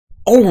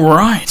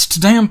Alright,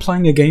 today I'm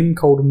playing a game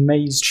called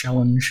Maze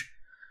Challenge.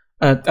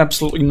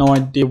 Absolutely no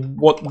idea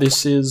what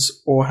this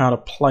is or how to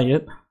play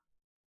it.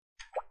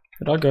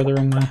 Did I go the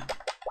wrong way?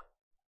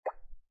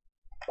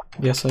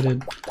 Yes, I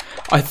did.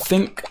 I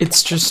think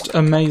it's just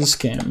a maze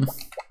game.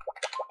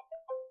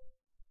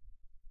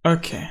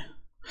 Okay.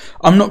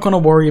 I'm not gonna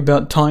worry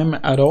about time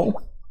at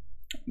all.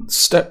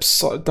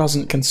 Steps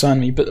doesn't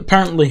concern me, but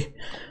apparently,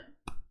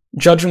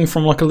 judging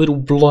from like a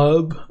little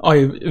blurb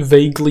I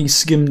vaguely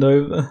skimmed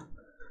over,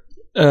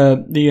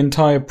 the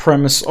entire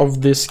premise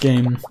of this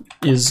game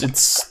is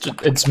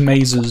it's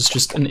mazes,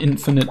 just an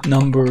infinite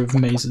number of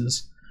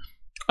mazes.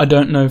 I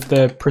don't know if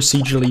they're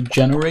procedurally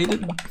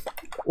generated,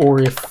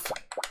 or if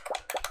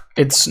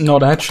it's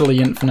not actually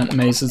infinite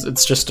mazes,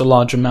 it's just a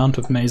large amount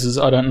of mazes.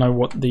 I don't know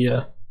what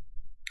the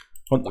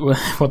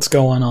what's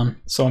going on,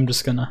 so I'm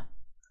just gonna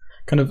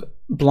kind of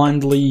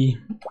blindly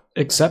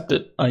accept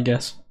it, I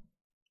guess.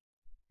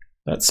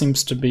 That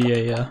seems to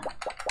be a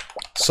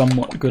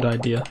somewhat good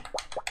idea.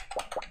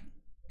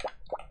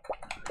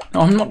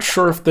 Now, I'm not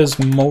sure if there's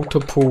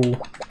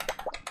multiple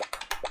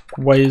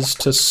ways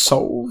to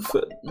solve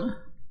it,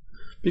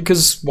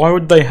 because why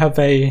would they have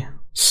a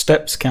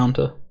steps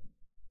counter?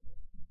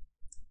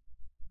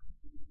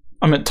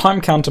 I mean,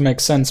 time counter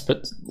makes sense,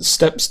 but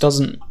steps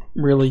doesn't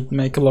really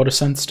make a lot of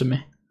sense to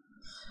me.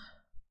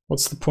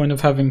 What's the point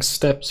of having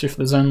steps if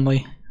there's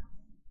only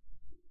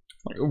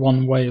like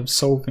one way of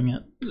solving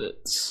it?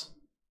 It's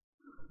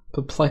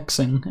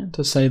perplexing,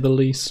 to say the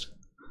least.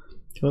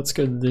 Okay, let's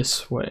go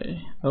this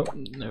way. Oh,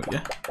 there we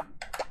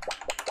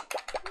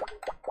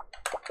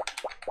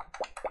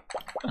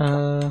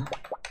go.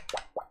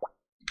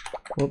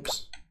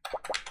 Whoops.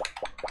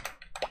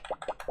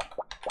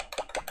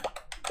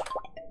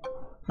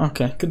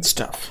 Okay, good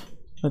stuff.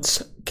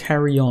 Let's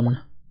carry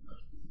on.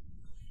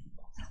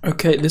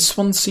 Okay, this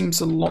one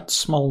seems a lot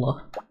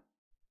smaller.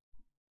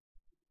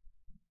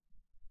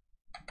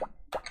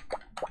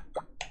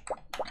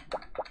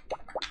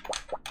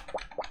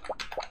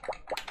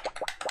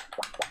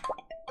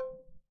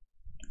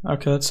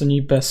 Okay, that's a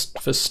new best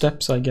for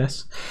steps, I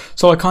guess.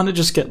 So I kind of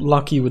just get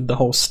lucky with the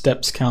whole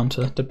steps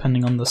counter,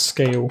 depending on the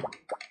scale.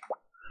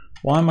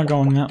 Why am I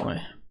going that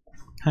way?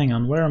 Hang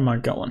on, where am I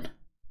going?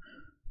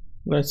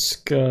 Let's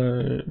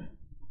go...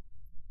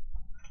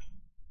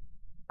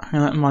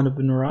 That might have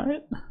been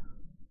right.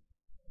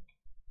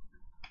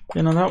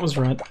 Yeah, no, that was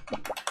right.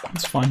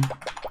 That's fine.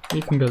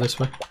 You can go this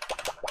way.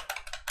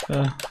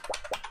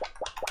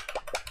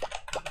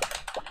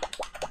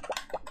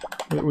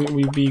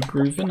 We be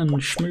grooving and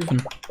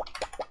schmoovin'.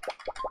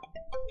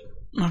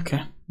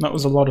 Okay, that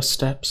was a lot of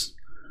steps.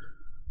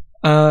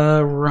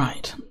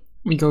 Right.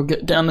 We go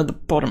get down to the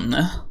bottom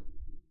there.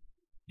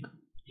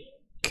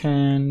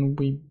 Can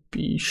we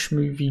be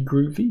schmoovy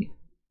groovy?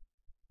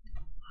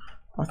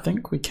 I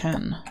think we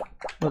can.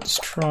 Let's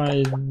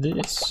try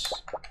this.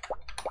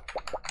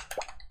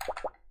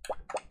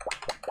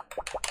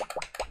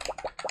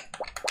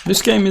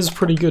 This game is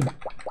pretty good.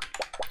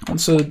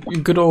 It's a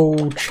good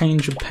old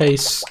change of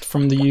pace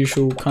from the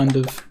usual kind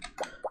of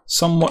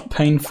somewhat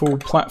painful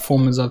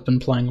platformers I've been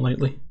playing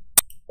lately.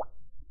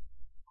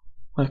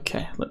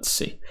 Okay, let's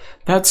see.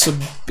 That's a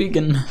big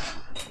one.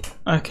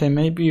 Okay,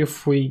 maybe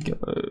if we go...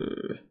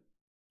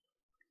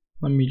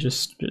 Let me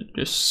just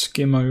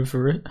skim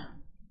over it.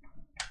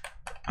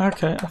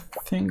 Okay, I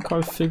think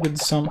I figured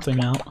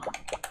something out.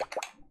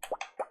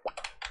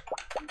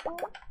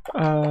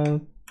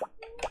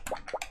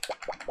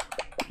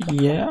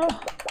 Yeah?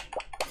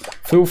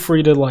 Feel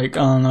free to, like,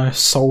 I don't know,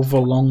 solve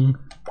along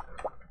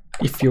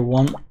if you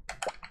want.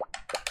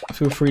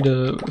 Feel free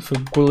to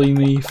bully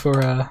me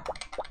for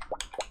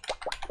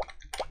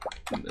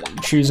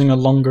choosing a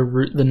longer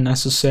route than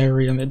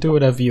necessary. I mean, do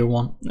whatever you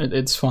want.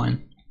 It's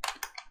fine.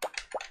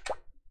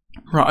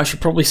 Right, I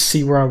should probably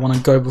see where I want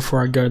to go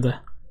before I go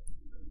there.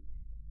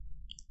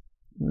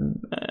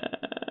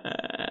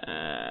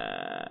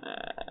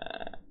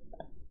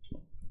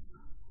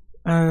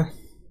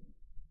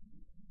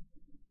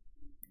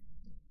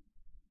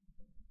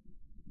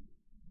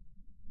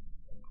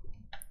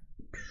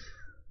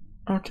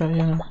 Okay,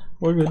 yeah,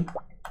 we're good.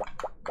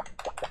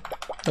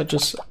 That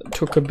just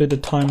took a bit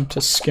of time to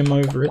skim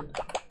over it.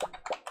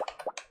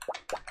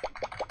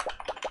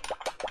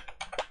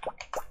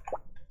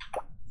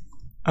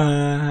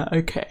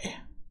 Okay.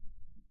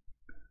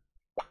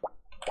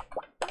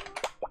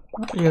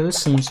 Yeah,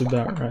 this seems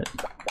about right.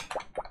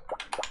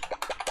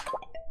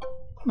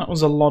 That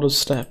was a lot of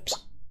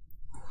steps.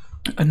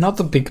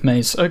 Another big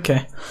maze,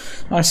 okay.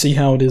 I see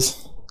how it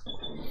is.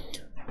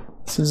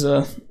 This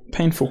is,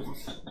 painful.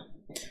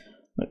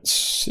 Let's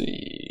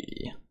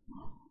see.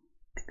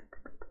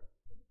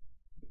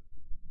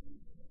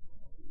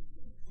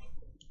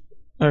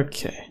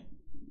 Okay.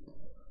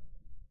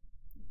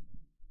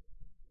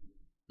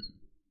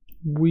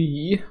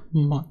 We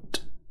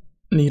might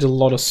need a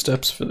lot of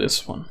steps for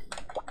this one.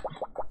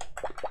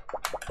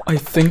 I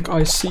think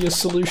I see a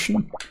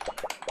solution.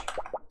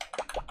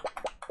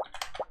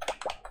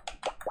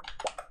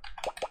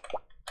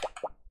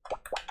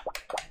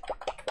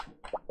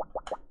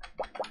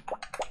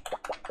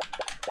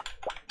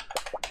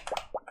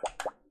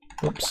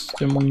 Whoops,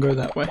 didn't want to go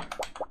that way.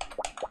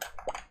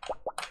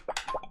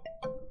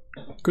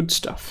 Good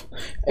stuff.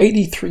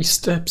 83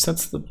 steps,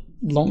 that's the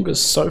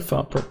longest so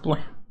far, probably.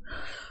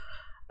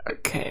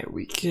 Okay,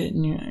 we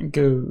can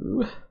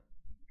go...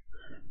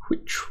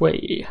 Which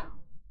way?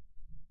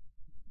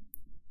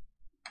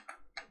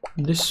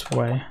 This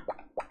way.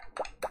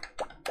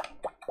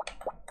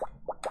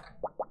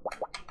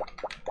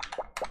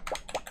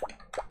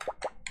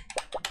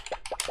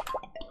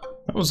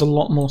 That was a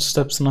lot more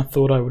steps than I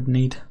thought I would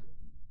need.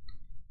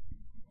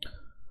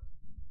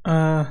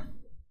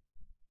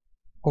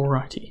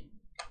 Alrighty.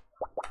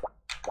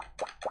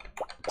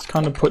 It's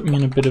kind of put me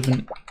in a bit of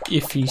an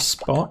iffy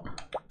spot,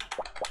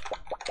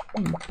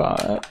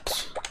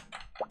 but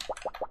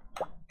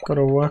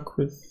gotta work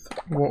with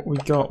what we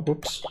got.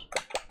 Whoops.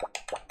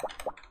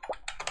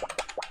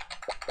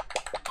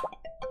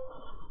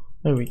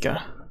 There we go.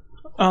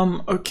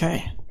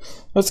 Okay.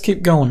 Let's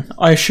keep going.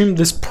 I assume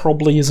this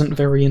probably isn't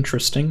very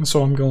interesting,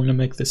 so I'm going to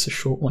make this a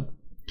short one.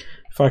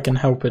 If I can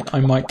help it, I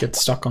might get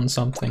stuck on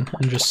something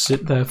and just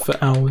sit there for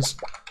hours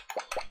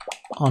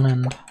on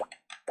end.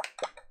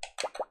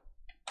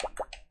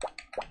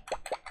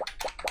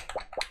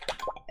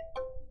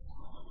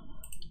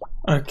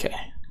 Okay,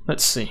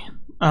 let's see.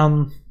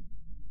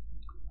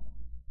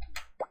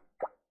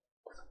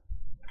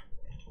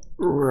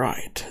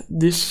 Right,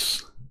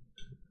 this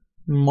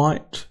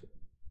might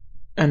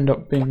end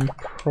up being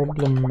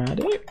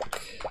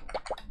problematic.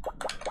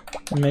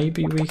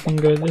 Maybe we can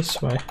go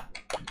this way.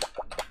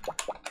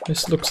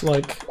 This looks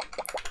like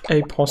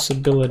a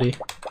possibility.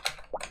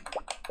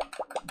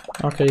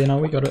 Okay, you know,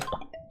 we got it.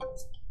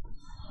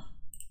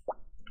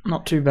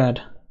 Not too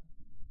bad.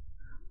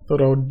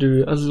 Thought I would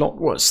do a lot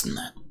worse than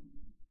that.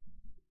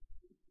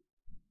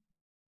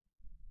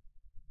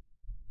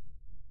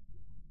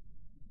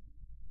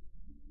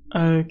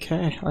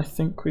 Okay, I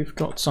think we've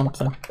got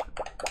something.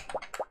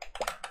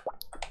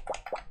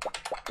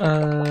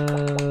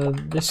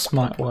 This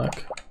might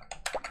work.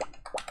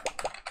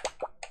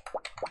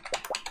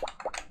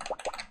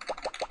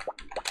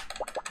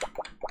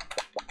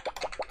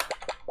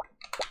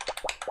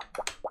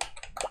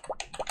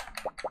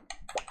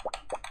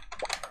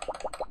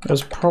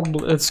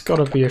 It's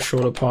gotta be a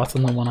shorter path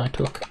than the one I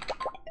took.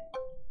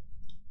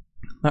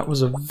 That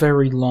was a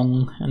very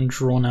long and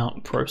drawn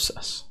out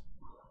process.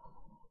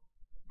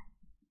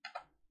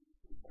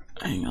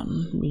 Hang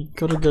on, we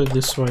gotta go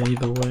this way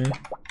either way,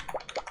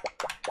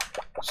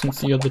 since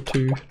the other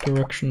two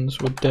directions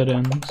were dead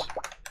ends.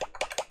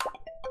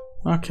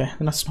 Okay,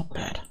 that's not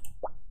bad.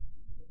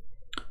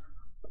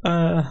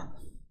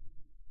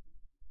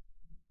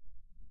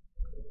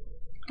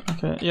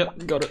 Okay, yep,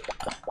 got it.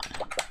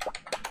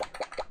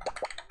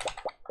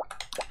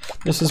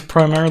 This is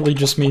primarily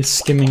just me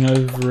skimming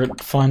over it,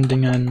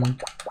 finding an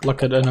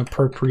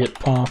appropriate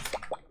path,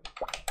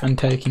 and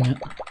taking it.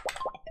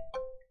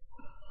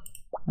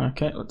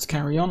 Okay, let's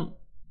carry on.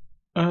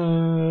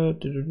 No,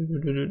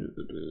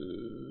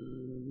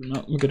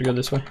 we gotta go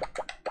this way.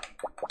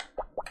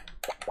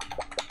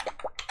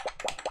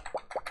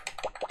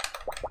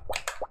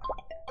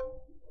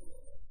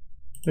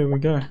 There we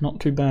go,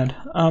 not too bad.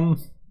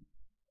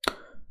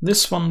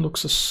 This one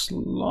looks a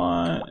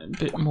slight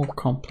bit more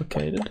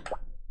complicated.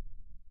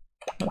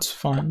 That's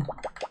fine.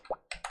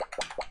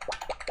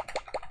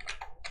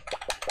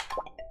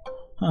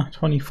 Ah,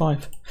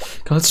 25.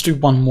 Okay, let's do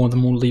one more,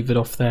 then we'll leave it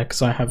off there,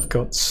 because I have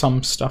got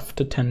some stuff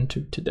to tend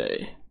to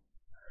today.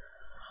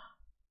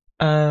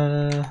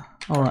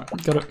 Alright,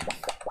 got it.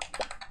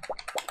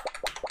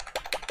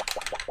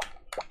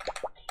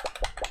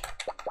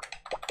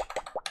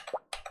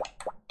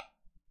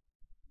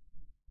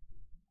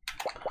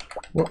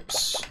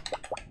 Whoops.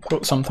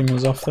 Thought something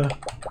was off there.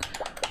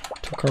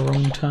 Took a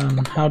wrong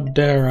turn. How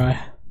dare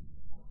I?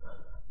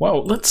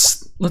 Well,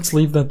 let's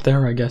leave that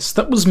there, I guess.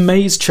 That was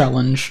Maze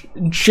Challenge.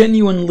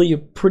 Genuinely a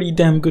pretty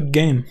damn good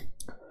game.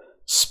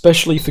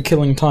 Especially for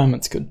killing time,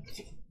 it's good.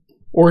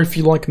 Or if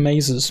you like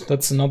mazes,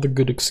 that's another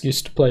good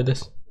excuse to play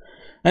this.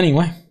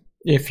 Anyway,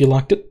 if you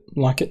liked it,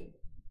 like it.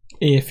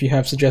 If you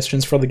have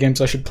suggestions for other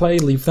games I should play,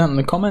 leave that in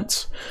the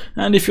comments.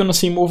 And if you want to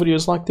see more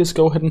videos like this,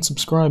 go ahead and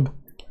subscribe.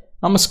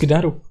 I'm a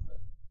skedaddle.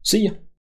 See ya.